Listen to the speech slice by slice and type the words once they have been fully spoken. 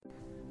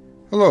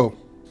Hello,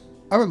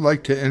 I would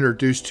like to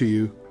introduce to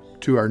you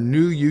to our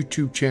new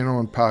YouTube channel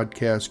and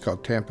podcast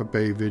called Tampa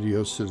Bay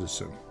Video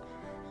Citizen.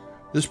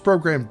 This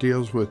program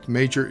deals with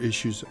major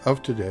issues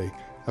of today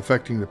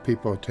affecting the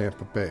people of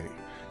Tampa Bay.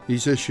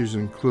 These issues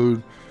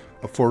include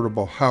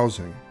affordable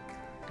housing,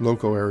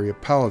 local area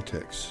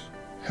politics,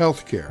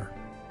 healthcare,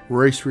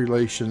 race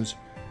relations,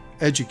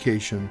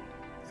 education,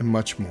 and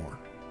much more.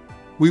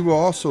 We will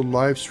also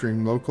live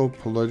stream local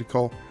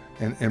political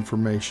and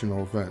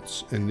informational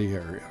events in the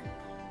area.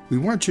 We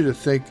want you to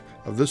think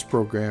of this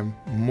program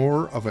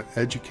more of an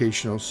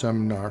educational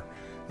seminar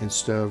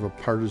instead of a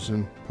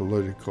partisan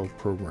political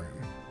program.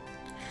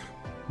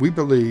 We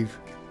believe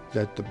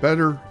that the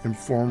better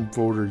informed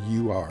voter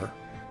you are,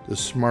 the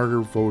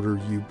smarter voter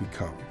you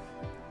become.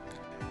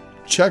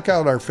 Check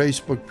out our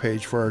Facebook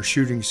page for our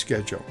shooting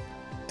schedule.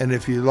 And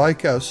if you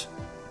like us,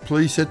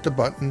 please hit the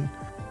button.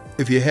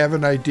 If you have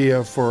an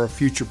idea for a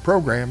future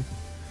program,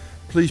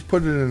 please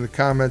put it in the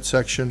comment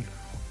section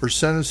or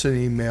send us an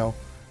email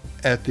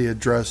at the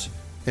address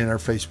in our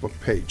Facebook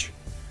page.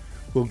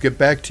 We'll get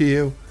back to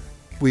you.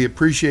 We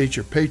appreciate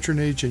your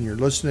patronage and your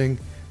listening,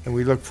 and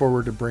we look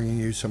forward to bringing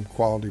you some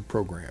quality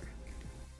program.